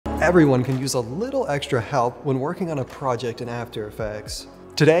Everyone can use a little extra help when working on a project in After Effects.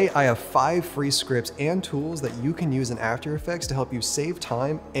 Today, I have 5 free scripts and tools that you can use in After Effects to help you save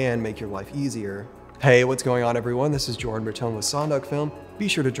time and make your life easier. Hey, what's going on everyone? This is Jordan Bertone with SonduckFilm. Be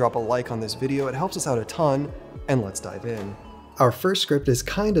sure to drop a like on this video, it helps us out a ton, and let's dive in. Our first script is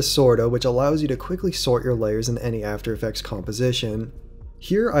kinda sorta, which allows you to quickly sort your layers in any After Effects composition.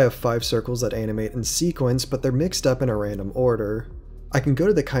 Here I have 5 circles that animate in sequence, but they're mixed up in a random order. I can go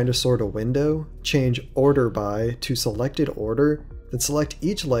to the kinda sorta window, change order by to selected order, then select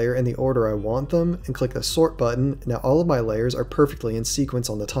each layer in the order I want them, and click the sort button. Now all of my layers are perfectly in sequence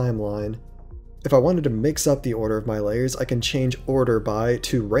on the timeline. If I wanted to mix up the order of my layers, I can change order by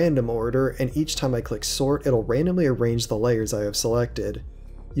to random order, and each time I click sort, it'll randomly arrange the layers I have selected.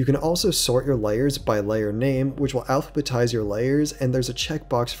 You can also sort your layers by layer name, which will alphabetize your layers, and there's a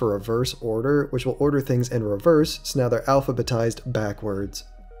checkbox for reverse order, which will order things in reverse, so now they're alphabetized backwards.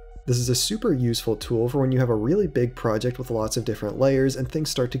 This is a super useful tool for when you have a really big project with lots of different layers and things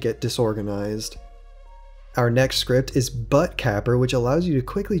start to get disorganized. Our next script is Buttcapper, which allows you to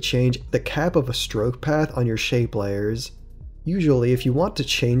quickly change the cap of a stroke path on your shape layers. Usually, if you want to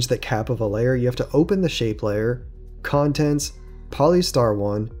change the cap of a layer, you have to open the shape layer, Contents, Polystar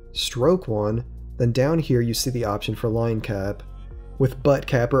 1, Stroke 1, then down here you see the option for line cap. With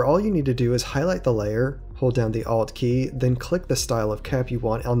Buttcapper, all you need to do is highlight the layer, hold down the Alt key, then click the style of cap you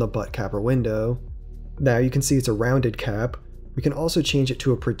want on the Buttcapper window. Now you can see it's a rounded cap. We can also change it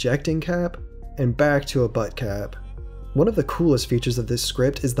to a projecting cap, and back to a butt cap. One of the coolest features of this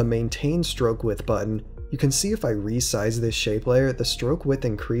script is the Maintain Stroke Width button. You can see if I resize this shape layer, the stroke width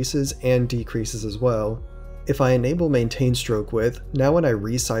increases and decreases as well. If I enable Maintain Stroke Width, now when I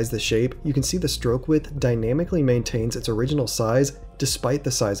resize the shape, you can see the stroke width dynamically maintains its original size despite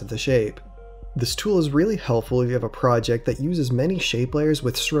the size of the shape. This tool is really helpful if you have a project that uses many shape layers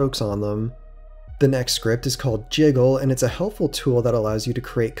with strokes on them. The next script is called Jiggle, and it's a helpful tool that allows you to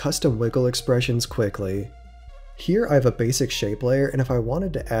create custom wiggle expressions quickly. Here I have a basic shape layer, and if I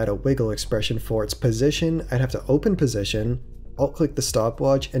wanted to add a wiggle expression for its position, I'd have to open position, alt-click the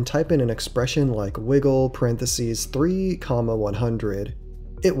stopwatch, and type in an expression like wiggle parentheses 3, 100.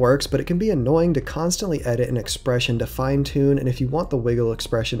 It works, but it can be annoying to constantly edit an expression to fine-tune, and if you want the wiggle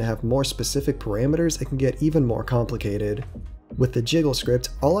expression to have more specific parameters, it can get even more complicated. With the Jiggle script,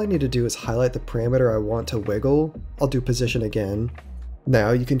 all I need to do is highlight the parameter I want to wiggle. I'll do position again.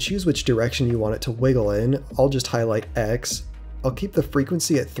 Now you can choose which direction you want it to wiggle in. I'll just highlight X. I'll keep the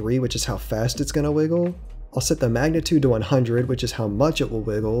frequency at 3, which is how fast it's gonna wiggle. I'll set the magnitude to 100, which is how much it will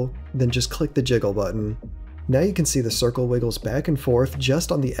wiggle, then just click the Jiggle button. Now you can see the circle wiggles back and forth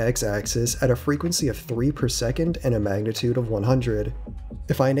just on the X-axis at a frequency of 3 per second and a magnitude of 100.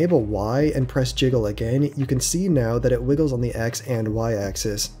 If I enable Y and press Jiggle again, you can see now that it wiggles on the X and Y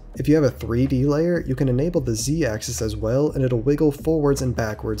axis. If you have a 3D layer, you can enable the Z axis as well, and it'll wiggle forwards and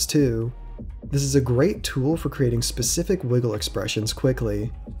backwards too. This is a great tool for creating specific wiggle expressions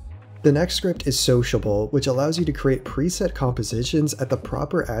quickly. The next script is Socialable, which allows you to create preset compositions at the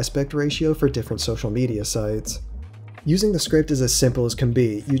proper aspect ratio for different social media sites. Using the script is as simple as can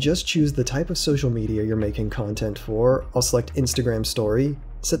be. You just choose the type of social media you're making content for. I'll select Instagram Story,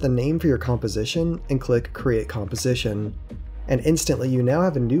 set the name for your composition, and click Create Composition. And instantly you now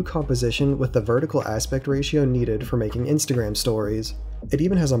have a new composition with the vertical aspect ratio needed for making Instagram stories. It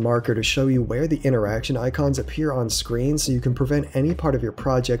even has a marker to show you where the interaction icons appear on screen so you can prevent any part of your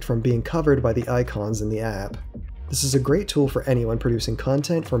project from being covered by the icons in the app. This is a great tool for anyone producing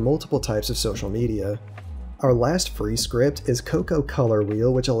content for multiple types of social media. Our last free script is Coco Color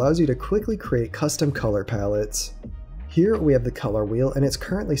Wheel, which allows you to quickly create custom color palettes. Here we have the color wheel, and it's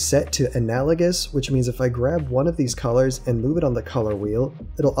currently set to analogous, which means if I grab one of these colors and move it on the color wheel,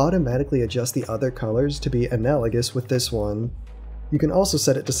 it'll automatically adjust the other colors to be analogous with this one. You can also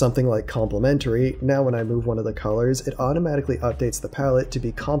set it to something like complementary. Now when I move one of the colors, it automatically updates the palette to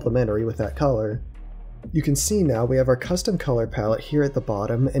be complementary with that color. You can see now we have our custom color palette here at the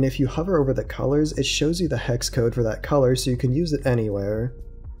bottom, and if you hover over the colors, it shows you the hex code for that color so you can use it anywhere.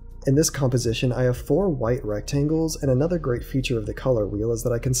 In this composition, I have 4 white rectangles, and another great feature of the color wheel is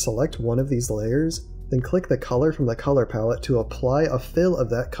that I can select one of these layers, then click the color from the color palette to apply a fill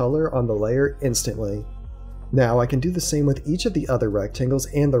of that color on the layer instantly. Now I can do the same with each of the other rectangles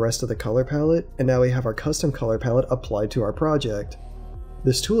and the rest of the color palette, and now we have our custom color palette applied to our project.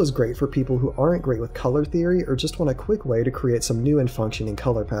 This tool is great for people who aren't great with color theory or just want a quick way to create some new and functioning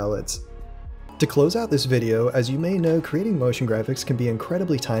color palettes. To close out this video, as you may know, creating motion graphics can be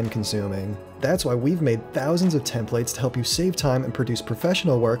incredibly time consuming. That's why we've made thousands of templates to help you save time and produce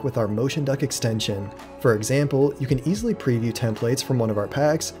professional work with our Motion Duck extension. For example, you can easily preview templates from one of our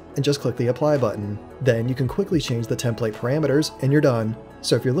packs and just click the apply button. Then you can quickly change the template parameters and you're done.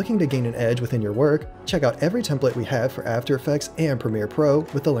 So if you're looking to gain an edge within your work, check out every template we have for After Effects and Premiere Pro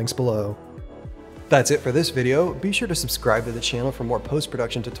with the links below. That's it for this video. Be sure to subscribe to the channel for more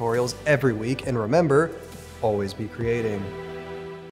post-production tutorials every week, and remember, always be creating.